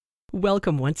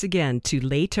Welcome once again to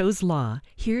Leto's Law.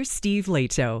 Here's Steve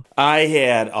Leto. I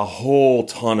had a whole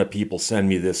ton of people send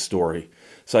me this story,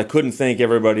 so I couldn't thank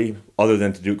everybody other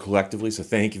than to do it collectively, so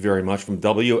thank you very much. From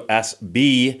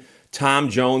WSB, Tom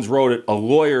Jones wrote it. A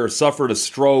lawyer suffered a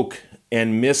stroke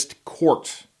and missed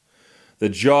court. The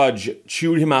judge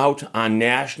chewed him out on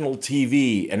national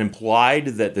TV and implied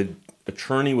that the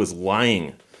attorney was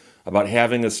lying about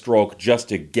having a stroke just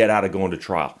to get out of going to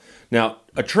trial. Now,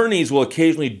 attorneys will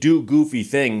occasionally do goofy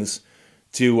things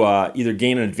to either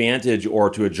gain an advantage or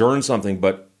to adjourn something,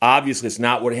 but obviously it's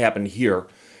not what happened here.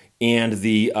 And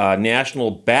the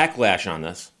national backlash on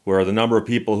this, where the number of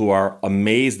people who are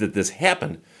amazed that this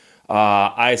happened,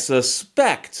 I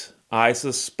suspect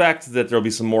that there'll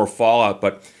be some more fallout.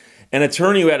 But an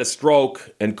attorney who had a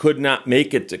stroke and could not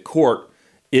make it to court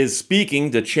is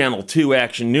speaking to Channel 2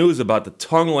 Action News about the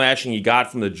tongue lashing he got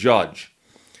from the judge.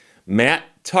 Matt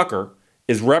Tucker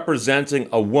is representing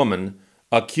a woman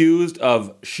accused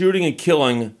of shooting and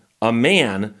killing a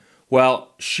man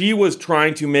while she was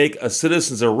trying to make a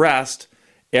citizen's arrest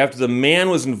after the man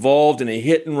was involved in a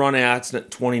hit-and-run accident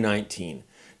in 2019.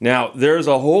 Now, there's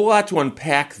a whole lot to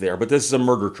unpack there, but this is a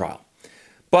murder trial.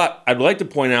 But I'd like to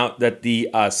point out that the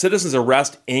citizen's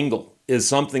arrest angle is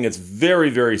something that's very,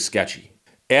 very sketchy.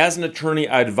 As an attorney,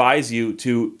 I advise you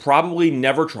to probably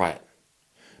never try it,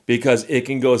 because it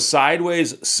can go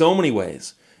sideways so many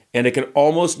ways, and it can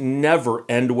almost never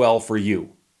end well for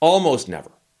you. Almost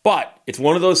never. But it's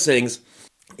one of those things,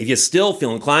 if you still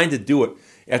feel inclined to do it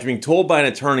after being told by an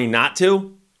attorney not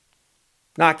to,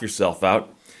 knock yourself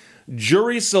out.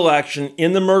 Jury selection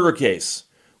in the murder case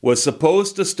was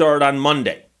supposed to start on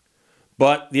Monday,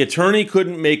 but the attorney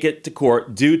couldn't make it to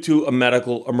court due to a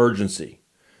medical emergency.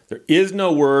 There is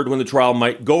no word when the trial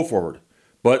might go forward,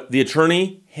 but the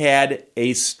attorney had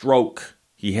a stroke.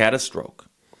 He had a stroke.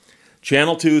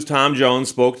 Channel 2's Tom Jones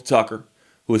spoke to Tucker,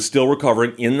 who is still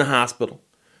recovering in the hospital.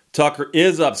 Tucker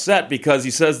is upset because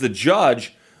he says the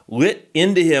judge lit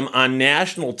into him on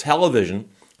national television,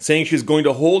 saying she's going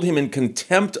to hold him in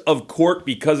contempt of court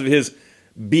because of his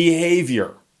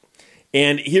behavior.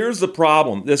 And here's the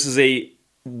problem. This is a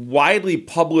widely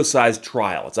publicized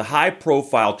trial. It's a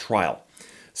high-profile trial.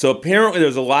 So apparently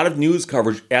there's a lot of news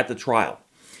coverage at the trial.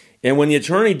 And when the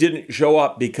attorney didn't show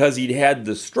up because he'd had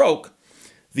the stroke,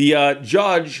 the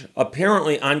judge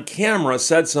apparently on camera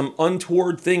said some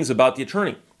untoward things about the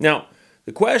attorney. Now,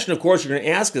 the question, of course, you're going to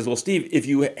ask is, well, Steve, if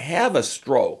you have a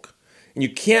stroke and you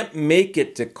can't make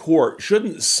it to court,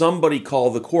 shouldn't somebody call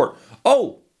the court?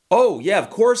 Oh, yeah, of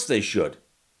course they should.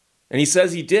 And he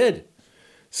says he did.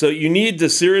 So you need to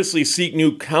seriously seek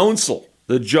new counsel.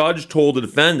 The judge told the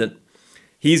defendant,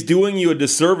 he's doing you a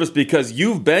disservice because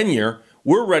you've been here.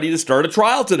 We're ready to start a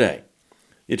trial today.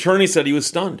 The attorney said he was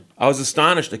stunned. I was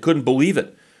astonished. I couldn't believe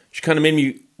it. She kind of made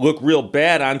me look real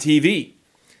bad on TV.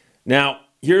 Now,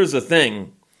 here's the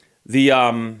thing.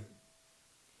 The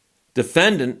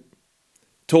defendant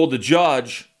told the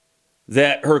judge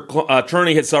that her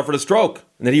attorney had suffered a stroke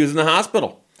and that he was in the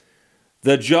hospital.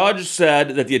 The judge said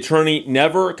that the attorney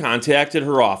never contacted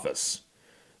her office.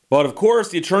 But of course,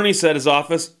 the attorney said his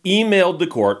office emailed the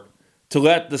court to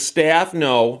let the staff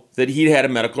know that he'd had a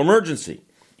medical emergency.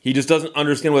 He just doesn't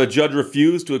understand why the judge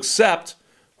refused to accept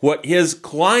what his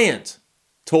client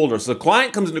told her. So the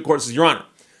client comes into court and says, Your Honor,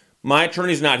 my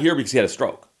attorney's not here because he had a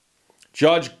stroke.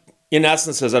 Judge, in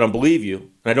essence, says, I don't believe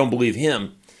you, and I don't believe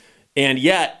him. And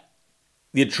yet,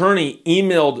 the attorney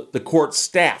emailed the court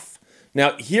staff.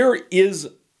 Now, here is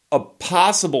a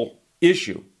possible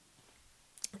issue,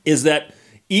 is that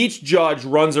each judge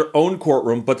runs their own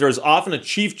courtroom, but there's often a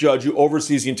chief judge who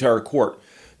oversees the entire court.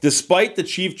 Despite the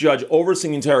chief judge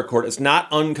overseeing the entire court, it's not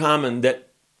uncommon that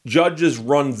judges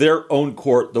run their own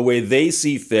court the way they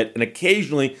see fit, and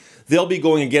occasionally they'll be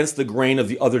going against the grain of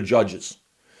the other judges.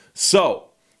 So,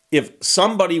 if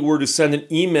somebody were to send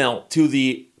an email to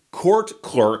the court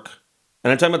clerk,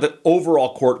 and I'm talking about the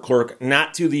overall court clerk,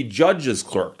 not to the judge's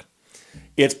clerk,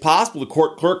 it's possible the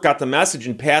court clerk got the message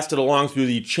and passed it along through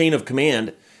the chain of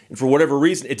command, and for whatever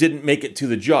reason, it didn't make it to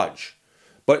the judge.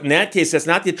 But in that case, that's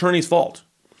not the attorney's fault.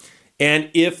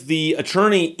 And if the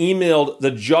attorney emailed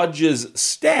the judge's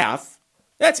staff,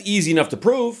 that's easy enough to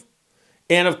prove.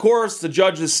 And of course, the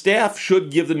judge's staff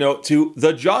should give the note to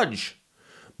the judge.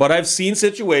 But I've seen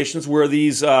situations where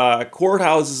these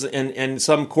courthouses and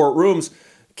some courtrooms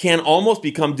can almost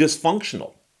become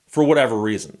dysfunctional for whatever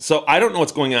reason. So I don't know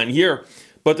what's going on here,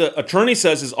 but the attorney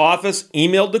says his office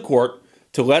emailed the court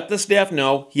to let the staff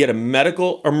know he had a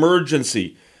medical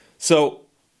emergency. So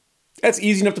that's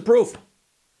easy enough to prove.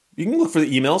 You can look for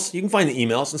the emails. You can find the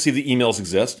emails and see if the emails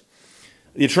exist.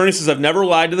 The attorney says, I've never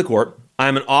lied to the court.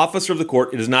 I'm an officer of the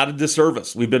court. It is not a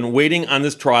disservice. We've been waiting on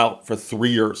this trial for 3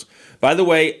 years. By the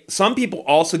way, some people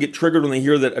also get triggered when they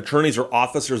hear that attorneys are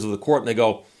officers of the court, and they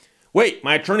go, wait,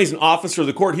 my attorney's an officer of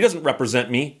the court. He doesn't represent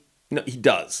me. No, he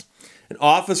does. An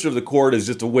officer of the court is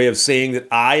just a way of saying that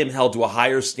I am held to a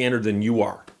higher standard than you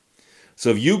are.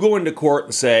 So if you go into court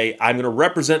and say, I'm going to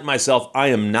represent myself, I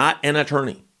am not an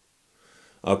attorney.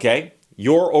 Okay?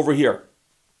 You're over here.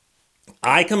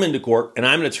 I come into court and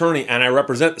I'm an attorney and I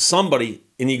represent somebody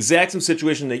in the exact same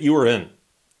situation that you are in.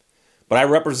 But I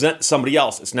represent somebody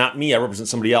else. It's not me. I represent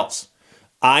somebody else.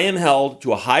 I am held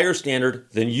to a higher standard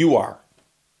than you are.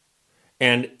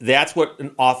 And that's what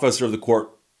an officer of the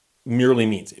court merely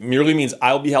means. It merely means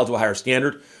I will be held to a higher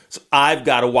standard. So I've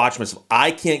got to watch myself.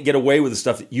 I can't get away with the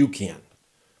stuff that you can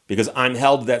because I'm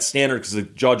held to that standard because the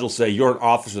judge will say, you're an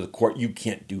officer of the court. You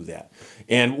can't do that.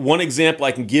 And one example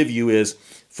I can give you is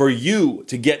for you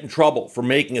to get in trouble for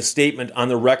making a statement on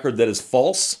the record that is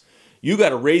false, you got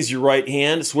to raise your right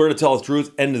hand, swear to tell the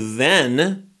truth, and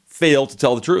then fail to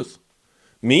tell the truth.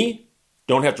 Me,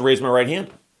 don't have to raise my right hand.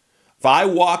 If I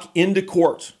walk into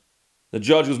court, the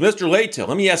judge goes, Mr. Laytail,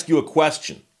 let me ask you a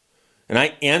question. And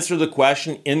I answer the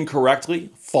question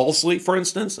incorrectly, falsely, for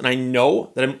instance, and I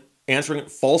know that I'm answering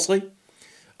it falsely,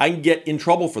 I can get in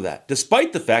trouble for that,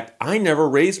 despite the fact I never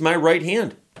raised my right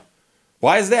hand.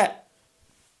 Why is that?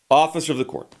 Officer of the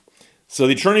court. So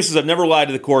the attorney says, I've never lied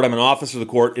to the court. I'm an officer of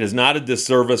the court. It is not a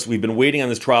disservice. We've been waiting on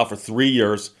this trial for 3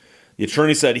 years. The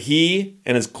attorney said he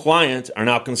and his client are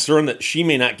now concerned that she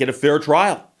may not get a fair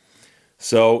trial.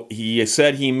 So he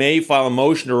said he may file a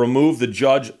motion to remove the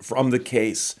judge from the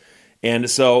case. And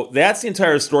so that's the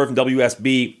entire story from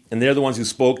WSB, and they're the ones who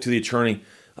spoke to the attorney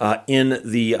in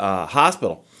the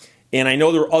hospital. And I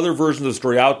know there are other versions of the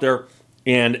story out there,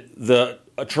 and the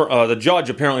judge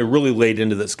apparently really laid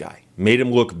into this guy, made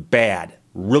him look bad,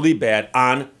 really bad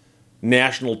on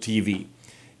national TV.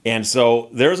 And so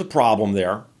there's a problem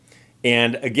there.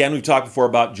 And again, we've talked before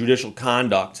about judicial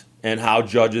conduct and how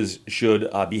judges should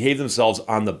behave themselves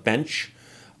on the bench.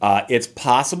 It's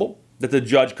possible that the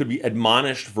judge could be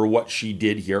admonished for what she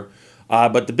did here.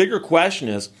 But the bigger question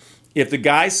is, if the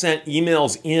guy sent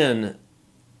emails in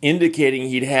indicating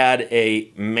he'd had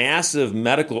a massive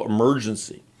medical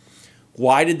emergency,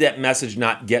 why did that message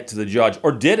not get to the judge?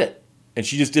 Or did it? And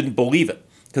she just didn't believe it.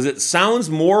 Because it sounds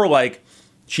more like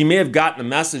she may have gotten a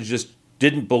message, just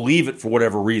didn't believe it for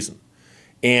whatever reason.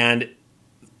 And,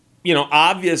 you know,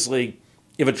 obviously,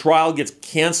 if a trial gets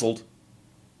canceled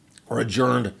or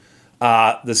adjourned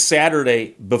the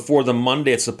Saturday before the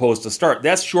Monday it's supposed to start,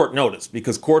 that's short notice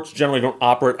because courts generally don't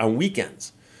operate on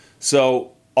weekends.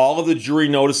 So all of the jury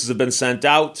notices have been sent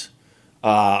out.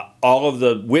 All of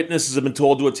the witnesses have been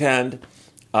told to attend.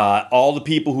 All the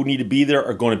people who need to be there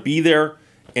are going to be there.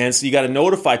 And so you got to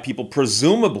notify people,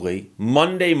 presumably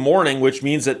Monday morning, which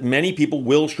means that many people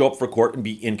will show up for court and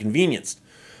be inconvenienced.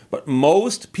 But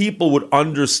most people would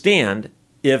understand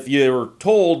if you were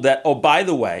told that, oh, by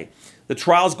the way, the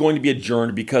trial is going to be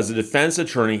adjourned because the defense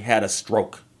attorney had a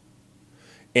stroke.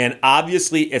 And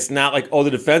obviously, it's not like, oh,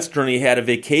 the defense attorney had a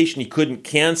vacation he couldn't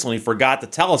cancel and he forgot to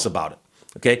tell us about it.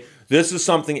 Okay? This is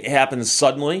something that happens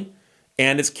suddenly,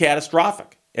 and it's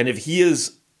catastrophic. And if he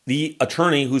is the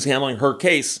attorney who's handling her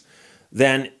case,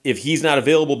 then if he's not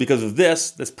available because of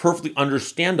this, that's perfectly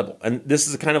understandable. And this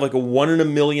is kind of like a 1 in a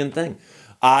million thing.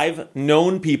 I've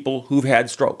known people who've had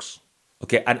strokes.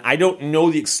 Okay, and I don't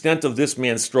know the extent of this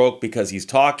man's stroke because he's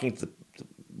talking to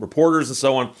reporters and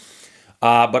so on.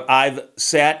 But I've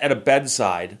sat at a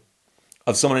bedside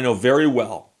of someone I know very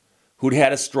well who'd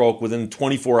had a stroke within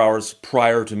 24 hours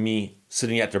prior to me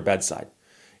sitting at their bedside.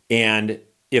 And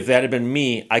if that had been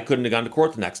me, I couldn't have gone to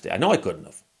court the next day. I know I couldn't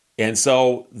have. And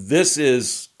so this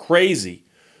is crazy,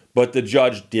 but the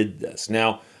judge did this.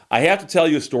 Now, I have to tell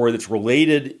you a story that's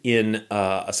related in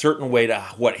a certain way to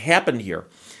what happened here,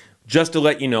 just to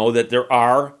let you know that there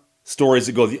are stories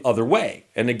that go the other way.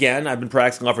 And again, I've been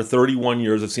practicing law for 31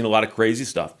 years. I've seen a lot of crazy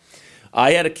stuff.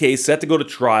 I had a case set to go to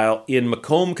trial in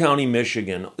Macomb County,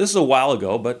 Michigan. This is a while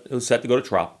ago, but it was set to go to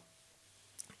trial.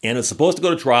 And it was supposed to go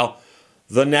to trial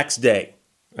the next day.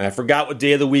 I forgot what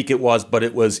day of the week it was, but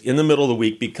it was in the middle of the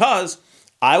week because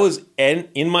I was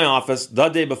in my office the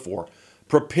day before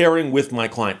preparing with my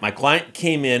client. My client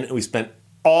came in and we spent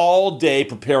all day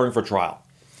preparing for trial.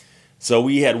 So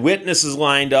we had witnesses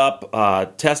lined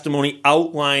up, testimony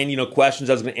outlined, questions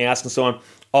I was going to ask and so on.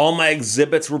 All my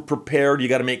exhibits were prepared. You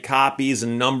got to make copies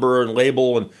and number and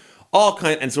label and all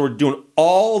kind. And so we're doing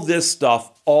all this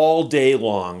stuff all day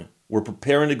long. We're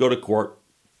preparing to go to court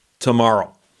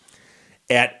tomorrow.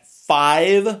 At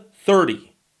 5:30,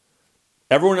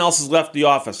 Everyone else has left the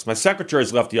office. My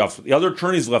secretary's left the office. The other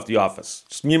attorney's left the office.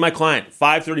 Just me and my client.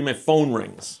 5:30, my phone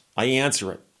rings. I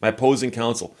answer it. My opposing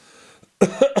counsel.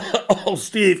 Oh,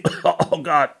 Steve. Oh,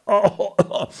 God.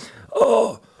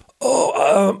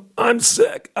 I'm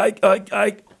sick. I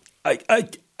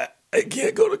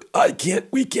can't go to,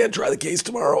 we can't try the case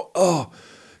tomorrow. Oh,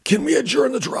 can we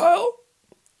adjourn the trial?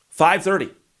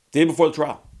 5:30, day before the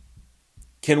trial.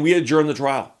 Can we adjourn the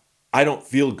trial? I don't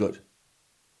feel good.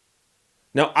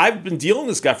 Now, I've been dealing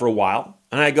with this guy for a while,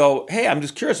 and I go, hey, I'm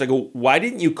just curious. I go, why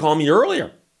didn't you call me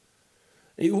earlier?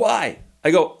 Why?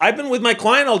 I go, I've been with my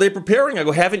client all day preparing. I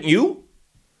go, haven't you?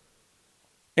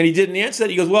 And he didn't answer that.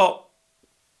 He goes, well,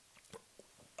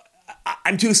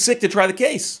 I'm too sick to try the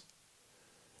case.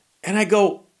 And I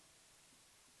go,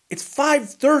 it's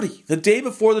 5:30, the day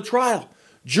before the trial.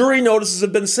 Jury notices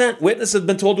have been sent. Witnesses have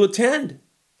been told to attend.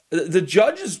 The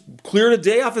judge has cleared a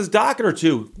day off his docket or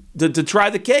two to try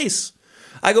the case.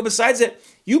 I go, besides that,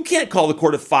 you can't call the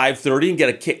court at 5:30 and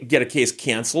get a case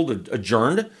canceled,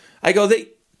 adjourned. I go,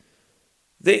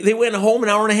 they went home an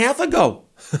hour and a half ago.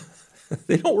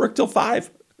 They don't work till 5.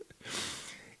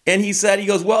 And he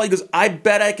goes, I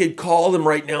bet I could call them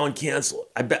right now and cancel it.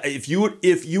 I bet if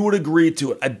you would agree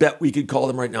to it, I bet we could call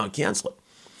them right now and cancel it.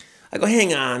 I go,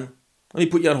 hang on, let me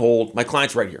put you on hold. My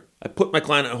client's right here. I put my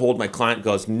client on hold. My client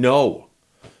goes, no.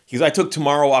 He goes, I took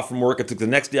tomorrow off from work. I took the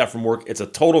next day off from work. It's a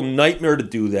total nightmare to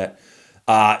do that.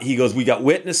 He goes, we got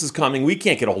witnesses coming. We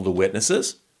can't get a hold of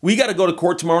witnesses. We got to go to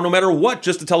court tomorrow no matter what,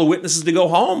 just to tell the witnesses to go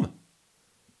home.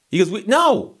 He goes,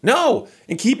 no.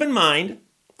 And keep in mind,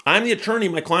 I'm the attorney.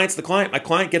 My client's the client. My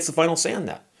client gets the final say on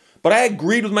that. But I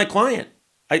agreed with my client.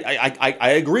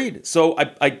 I agreed. So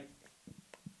I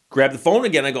grabbed the phone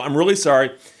again. I go, I'm really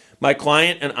sorry. My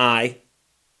client and I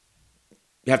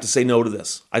have to say no to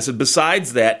this. I said,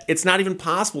 besides that, it's not even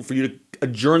possible for you to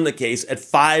adjourn the case at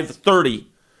 5:30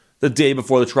 the day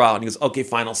before the trial. And he goes, okay,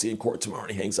 fine, I'll see you in court tomorrow.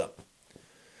 And he hangs up.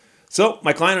 So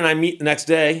my client and I meet the next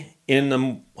day in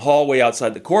the hallway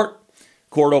outside the court.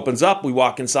 Court opens up. We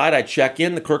walk inside. I check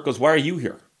in. The clerk goes, why are you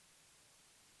here?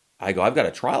 I go, I've got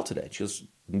a trial today. She goes,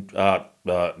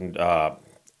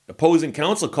 opposing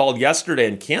counsel called yesterday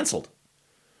and canceled.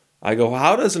 I go,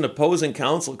 how does an opposing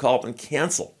counsel call up and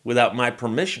cancel without my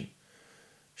permission?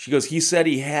 She goes, he said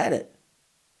he had it.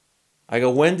 I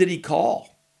go, when did he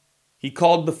call? He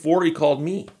called before he called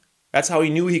me. That's how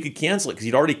he knew he could cancel it, because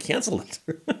he'd already canceled it.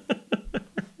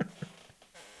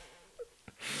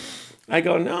 I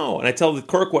go, no. And I tell the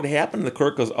clerk what happened. And the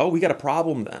clerk goes, oh, we got a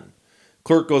problem then.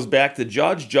 Clerk goes back to the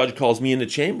judge. Judge calls me into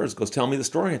chambers, goes, tell me the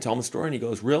story. And I tell him the story. And he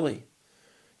goes, really?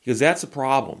 He goes, that's a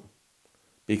problem.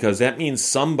 Because that means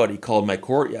somebody called my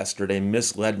court yesterday and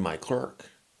misled my clerk.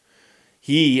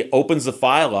 He opens the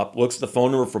file up, looks at the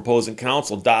phone number for opposing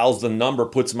counsel, dials the number,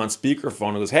 puts him on speakerphone,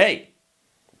 and goes, hey,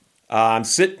 I'm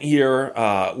sitting here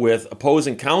with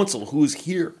opposing counsel who's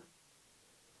here.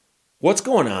 What's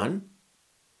going on?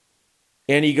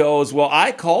 And he goes, well,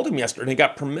 I called him yesterday and he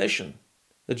got permission.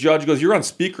 The judge goes, you're on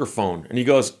speakerphone. And he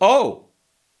goes, oh,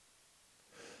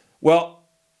 well,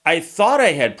 I thought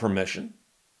I had permission.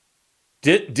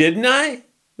 Didn't I,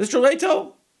 Mr.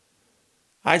 Leto?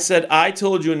 I said, I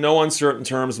told you in no uncertain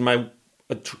terms. My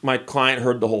client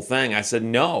heard the whole thing. I said,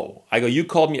 no. I go, you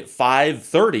called me at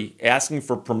 5:30 asking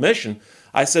for permission.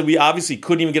 I said, we obviously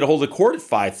couldn't even get a hold of the court at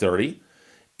 5:30.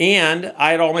 And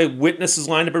I had all my witnesses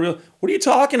lined up. What are you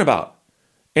talking about?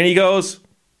 And he goes,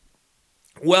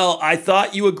 well, I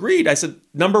thought you agreed. I said,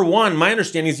 number one, my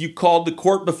understanding is you called the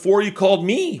court before you called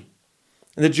me.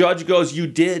 And the judge goes, you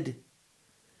did.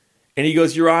 And he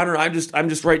goes, Your Honor, I'm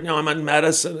just right now, I'm on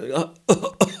medicine.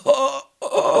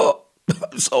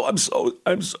 I'm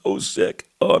so sick.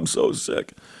 Oh, I'm so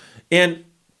sick. And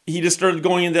he just started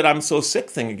going into that I'm so sick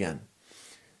thing again.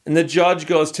 And the judge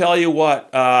goes, tell you what,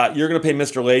 you're going to pay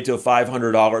Mr. Leto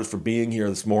 $500 for being here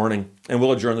this morning, and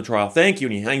we'll adjourn the trial. Thank you.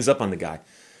 And he hangs up on the guy.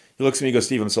 He looks at me and goes,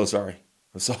 Steve, I'm so sorry.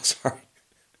 I'm so sorry.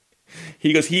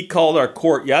 He goes, he called our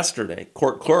court yesterday,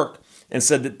 court clerk, and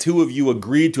said that two of you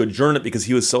agreed to adjourn it because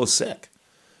he was so sick.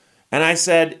 And I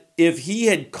said, if he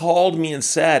had called me and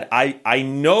said, I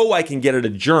know I can get it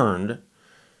adjourned,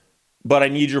 but I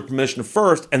need your permission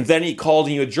first, and then he called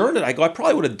and you adjourned it, I go, I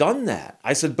probably would have done that.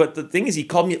 I said, but the thing is, he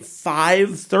called me at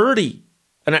 5:30.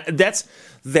 And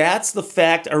that's the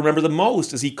fact I remember the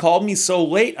most, is he called me so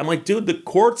late. I'm like, dude, the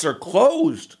courts are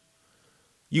closed.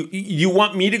 You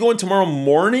want me to go in tomorrow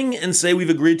morning and say we've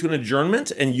agreed to an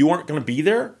adjournment and you aren't going to be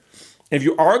there? And if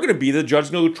you are going to be there, the judge is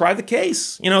going to try the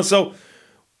case. So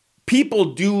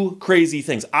people do crazy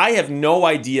things. I have no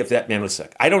idea if that man was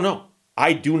sick. I don't know.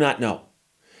 I do not know.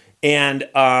 And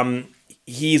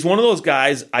he's one of those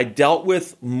guys I dealt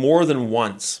with more than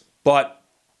once, but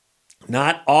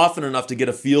not often enough to get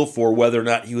a feel for whether or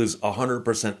not he was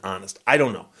 100% honest. I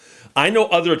don't know. I know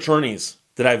other attorneys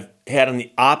that I've had on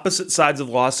the opposite sides of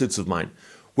lawsuits of mine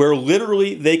where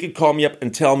literally they could call me up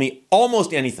and tell me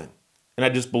almost anything. And I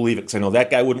just believe it because I know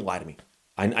that guy wouldn't lie to me.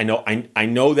 I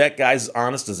know that guy's as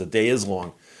honest as a day is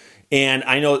long. And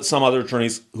I know some other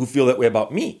attorneys who feel that way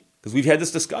about me because we've had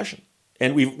this discussion.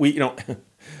 And we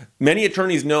many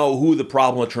attorneys know who the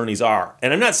problem attorneys are.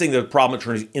 And I'm not saying they're problem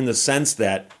attorneys in the sense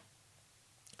that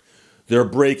they're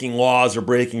breaking laws or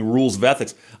breaking rules of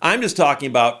ethics. I'm just talking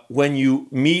about when you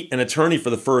meet an attorney for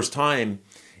the first time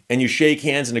and you shake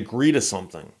hands and agree to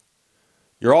something,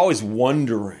 you're always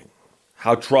wondering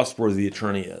how trustworthy the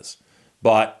attorney is.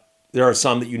 But there are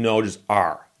some that you know just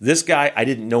are. This guy, I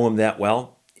didn't know him that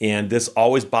well, and this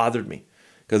always bothered me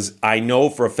because I know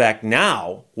for a fact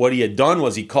now what he had done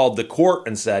was he called the court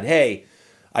and said, hey,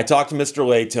 I talked to Mr.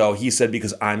 Leto. He said,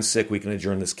 because I'm sick, we can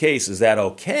adjourn this case. Is that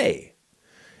okay?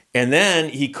 And then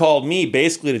he called me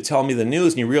basically to tell me the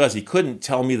news, and he realized he couldn't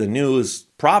tell me the news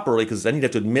properly because then he'd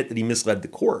have to admit that he misled the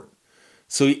court.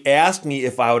 So he asked me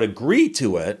if I would agree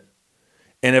to it,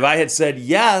 and if I had said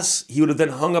yes, he would have then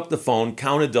hung up the phone,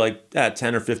 counted to like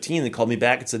 10 or 15, and called me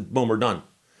back and said, boom, we're done.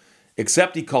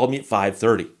 Except he called me at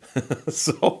 5:30.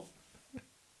 So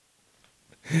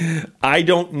I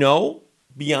don't know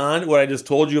beyond what I just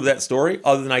told you of that story,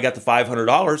 other than I got the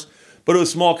 $500. But it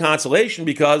was small consolation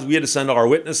because we had to send all our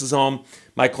witnesses home.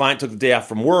 My client took the day off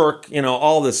from work,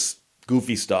 all this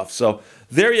goofy stuff. So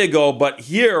there you go. But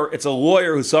here it's a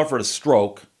lawyer who suffered a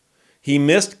stroke. He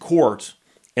missed court,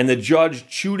 and the judge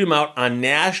chewed him out on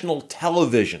national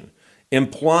television,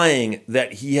 implying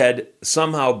that he had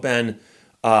somehow been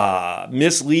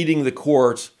misleading the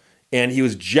court and he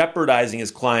was jeopardizing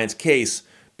his client's case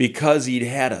because he'd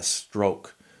had a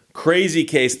stroke. Crazy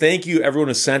case. Thank you, everyone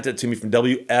who sent it to me from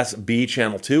WSB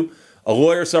Channel 2. A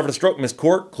lawyer suffered a stroke, missed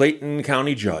court. Clayton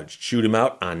County judge chewed him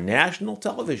out on national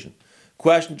television.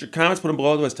 Questions or comments, put them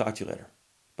below. Otherwise, talk to you later.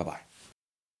 Bye-bye.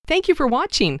 Thank you for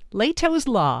watching Leto's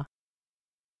Law.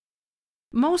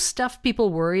 Most stuff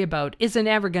people worry about isn't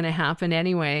ever going to happen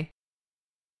anyway.